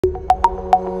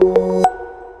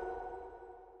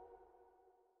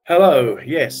Hello,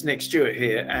 yes, Nick Stewart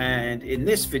here, and in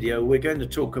this video we're going to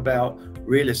talk about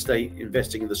real estate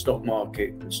investing in the stock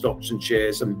market and stocks and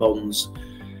shares and bonds,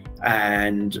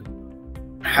 and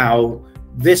how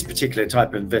this particular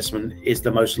type of investment is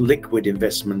the most liquid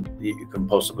investment that you can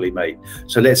possibly make.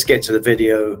 So let's get to the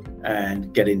video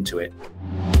and get into it.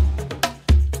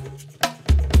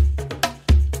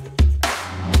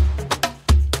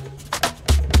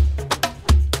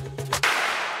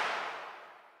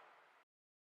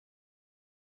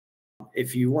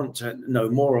 If you want to know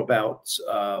more about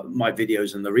my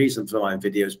videos and the reason for my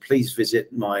videos, please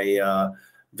visit my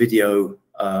video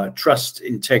Trust,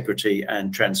 Integrity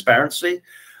and Transparency.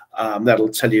 That'll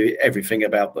tell you everything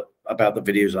about the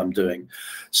videos I'm doing.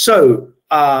 So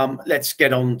let's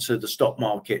get on to the stock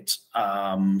market,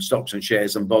 stocks and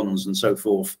shares and bonds and so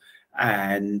forth.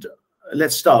 And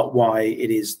let's start why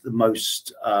it is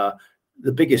the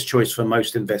biggest choice for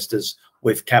most investors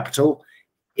with capital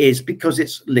is because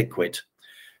it's liquid.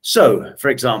 So, for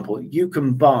example, you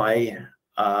can buy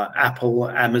Apple,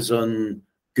 Amazon,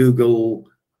 Google,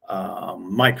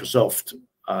 Microsoft,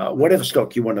 whatever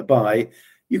stock you want to buy,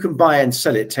 you can buy and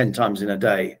sell it 10 times in a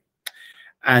day.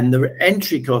 And the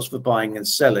entry cost for buying and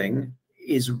selling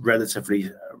is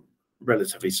relatively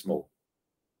small.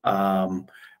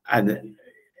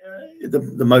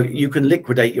 You can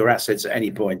liquidate your assets at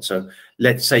any point. So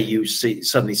let's say you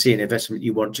suddenly see an investment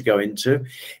you want to go into.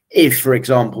 If, for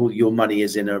example, your money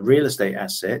is in a real estate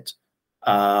asset,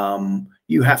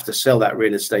 you have to sell that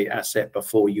real estate asset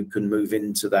before you can move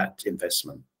into that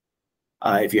investment.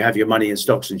 If you have your money in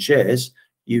stocks and shares,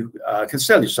 you can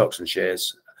sell your stocks and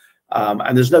shares,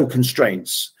 and there's no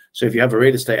constraints. So if you have a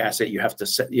real estate asset, you have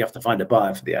to find a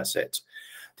buyer for the asset.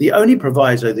 The only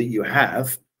proviso that you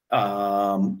have,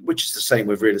 which is the same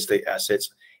with real estate assets,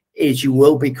 is you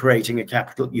will be creating a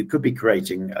capital. You could be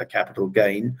creating a capital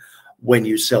gain when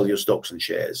you sell your stocks and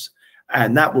shares,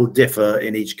 and that will differ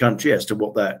in each country as to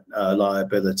what that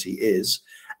liability is.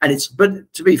 And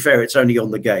but to be fair, it's only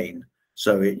on the gain,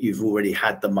 so you've already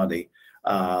had the money.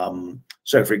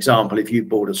 So, for example, if you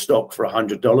bought a stock for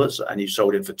 $100 and you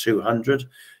sold it for $200,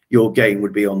 your gain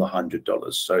would be on the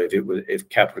 $100. So if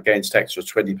capital gains tax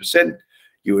was 20%.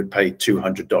 You would pay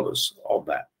 $200 on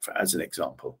that, as an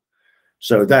example.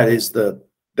 So that is the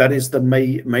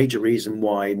major reason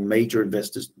why major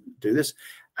investors do this.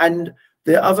 And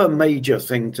the other major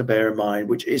thing to bear in mind,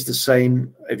 which is the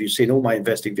same, if you've seen all my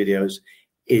investing videos,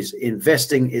 is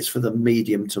investing is for the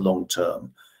medium to long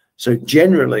term. So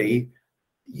generally,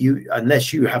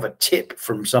 unless you have a tip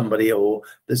from somebody or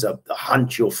there's a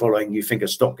hunch you're following, you think a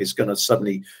stock is going to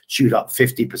suddenly shoot up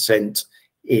 50%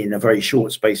 in a very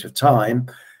short space of time,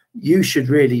 you should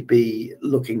really be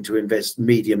looking to invest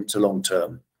medium to long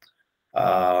term.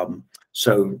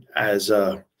 So as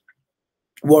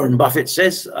Warren Buffett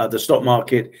says, the stock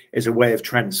market is a way of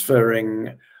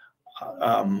transferring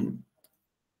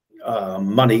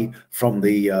money from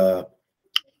the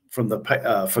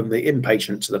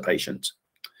impatient to the patient.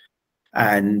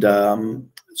 And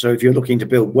so if you're looking to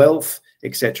build wealth,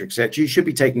 etc., etc., you should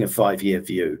be taking a 5-year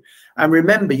view. And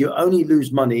remember, you only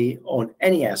lose money on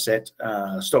any asset,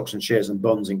 stocks and shares and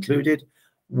bonds included,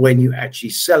 when you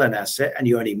actually sell an asset, and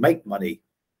you only make money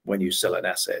when you sell an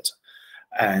asset.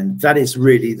 And that is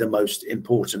really the most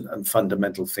important and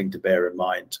fundamental thing to bear in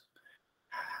mind.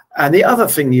 And the other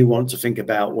thing you want to think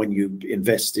about when you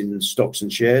invest in stocks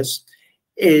and shares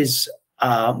is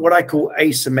what I call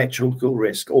asymmetrical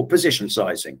risk, or position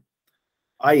sizing.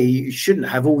 I.e., you shouldn't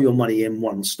have all your money in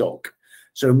one stock.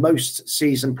 So most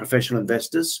seasoned professional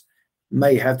investors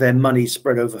may have their money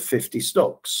spread over 50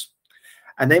 stocks,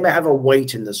 and they may have a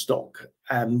weight in the stock.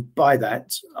 And by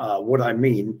that, what I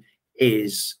mean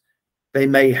is they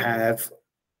may have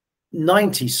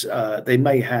 90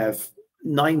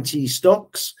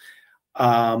 stocks,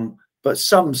 but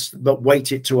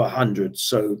weight it to 100.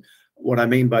 So what I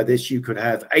mean by this, you could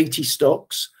have 80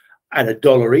 stocks at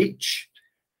 $1 each,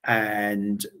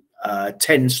 and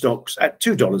 10 stocks at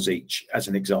 $2 each, as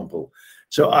an example.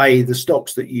 So i.e., the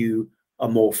stocks that you are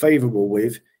more favorable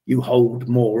with, you hold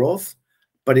more of,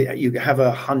 but you have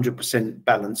 100%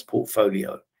 balanced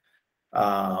portfolio.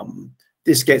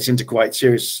 This gets into quite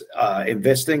serious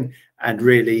investing, and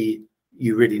really,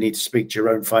 you really need to speak to your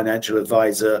own financial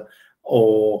advisor,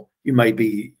 or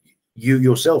you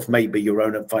yourself may be your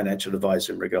own financial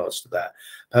advisor in regards to that.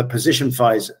 Position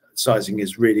sizing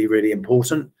is really, really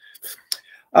important.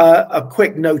 A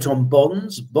quick note on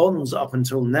bonds. Bonds up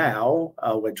until now,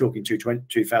 we're talking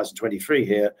 2023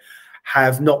 here,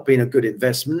 have not been a good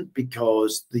investment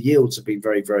because the yields have been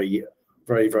very, very,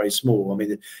 very, very small. I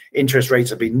mean, the interest rates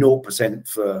have been 0%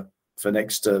 for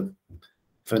next to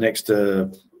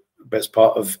best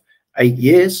part of 8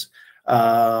 years,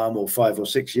 or 5 or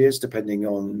 6 years, depending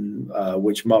on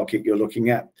which market you're looking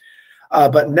at.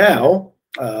 But now,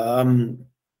 at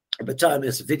the time of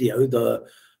this video,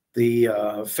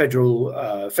 the federal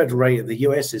rate of the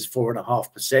US is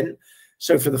 4.5%.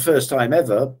 So for the first time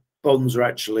ever, bonds are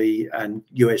actually, and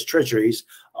US Treasuries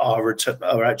are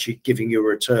actually giving you a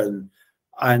return.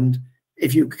 And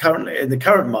if you currently, in the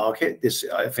current market, this,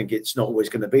 I think it's not always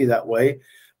going to be that way.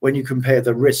 When you compare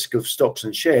the risk of stocks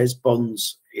and shares,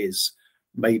 bonds is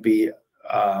maybe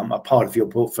a part of your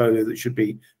portfolio that should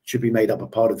be made up a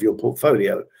part of your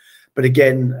portfolio. But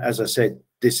again, as I said,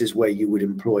 this is where you would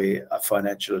employ a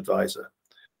financial advisor.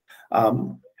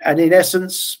 And in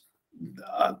essence,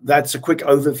 that's a quick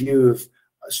overview of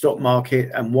stock market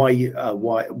and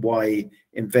why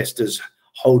investors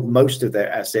hold most of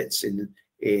their assets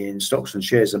in stocks and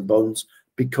shares and bonds,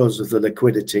 because of the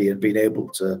liquidity and being able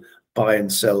to buy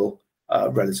and sell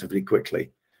relatively quickly.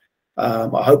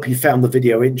 I hope you found the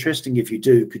video interesting. If you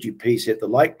do, could you please hit the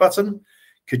like button?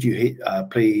 Could you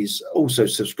please also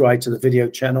subscribe to the video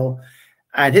channel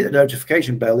and hit the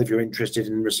notification bell if you're interested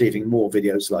in receiving more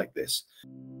videos like this.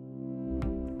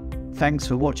 Thanks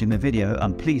for watching the video,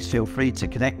 and please feel free to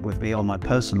connect with me on my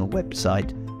personal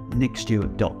website,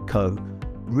 nickstewart.co.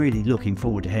 Really looking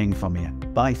forward to hearing from you.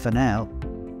 Bye for now.